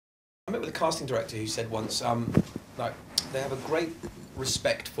I met with a casting director who said once, like, they have a great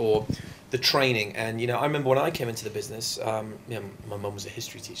respect for the training. And, you know, I remember when I came into the business, you know, my mum was a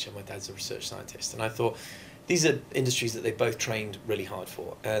history teacher, my dad's a research scientist, and I thought, these are industries that they both trained really hard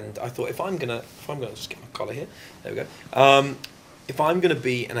for. And I thought, if I'm gonna just get my collar here, there we go. If I'm gonna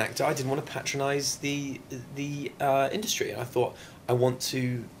be an actor, I didn't want to patronise the industry. And I thought, I want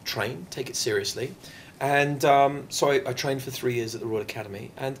to train, take it seriously. And so I trained for 3 years at the Royal Academy,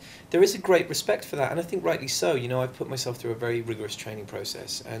 and there is a great respect for that, and I think rightly so. You know, I've put myself through a very rigorous training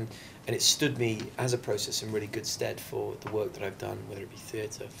process, and it stood me as a process in really good stead for the work that I've done, whether it be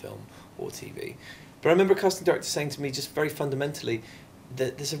theatre, film, or TV. But I remember a casting director saying to me, just very fundamentally,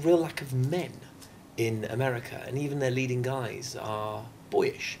 that there's a real lack of men in America, and even their leading guys are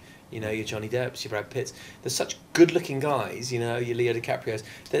boyish. You know, your Johnny Depps, your Brad Pitts. They're such good-looking guys, you know, your Leo DiCaprios.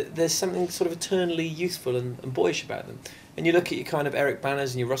 There's something sort of eternally youthful and boyish about them. And you look at your kind of Eric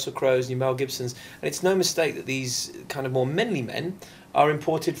Banners and your Russell Crowes and your Mel Gibsons, and it's no mistake that these kind of more manly men are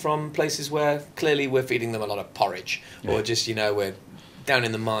imported from places where clearly we're feeding them a lot of porridge, yeah, or just, you know, we're down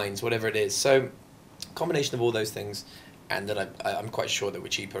in the mines, whatever it is. So, combination of all those things, and that I'm quite sure that we're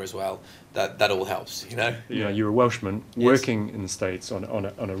cheaper as well. That all helps, you know. Yeah, you're a Welshman, yes, working in the States on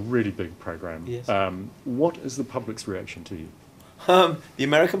a really big program. Yes. What is the public's reaction to you? The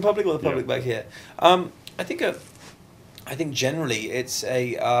American public or the public, yeah, back here? I think generally it's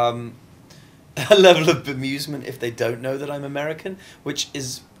a level of bemusement if they don't know that I'm American, which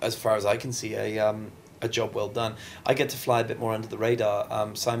is, as far as I can see, a job well done. I get to fly a bit more under the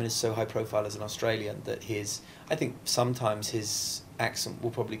radar. Simon is so high profile as an Australian that I think sometimes his accent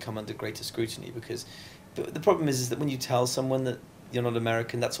will probably come under greater scrutiny, because the problem is that when you tell someone that you're not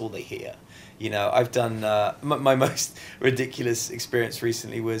American, that's all they hear. You know, I've done, my most ridiculous experience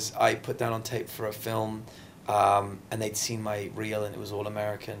recently was I put down on tape for a film, and they'd seen my reel and it was all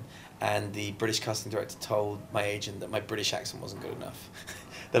American, and the British casting director told my agent that my British accent wasn't good enough.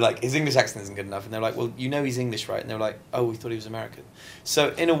 They're like, his English accent isn't good enough. And they're like, well, you know he's English, right? And they're like, oh, we thought he was American. So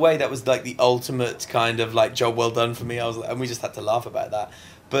in a way, that was like the ultimate kind of like job well done for me. And we just had to laugh about that.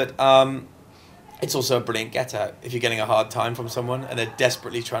 But it's also a brilliant get out. If you're getting a hard time from someone and they're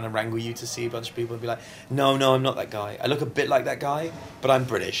desperately trying to wrangle you to see a bunch of people and be like, no, I'm not that guy. I look a bit like that guy, but I'm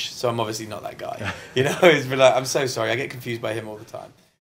British, so I'm obviously not that guy. You know, it's been like, I'm so sorry. I get confused by him all the time.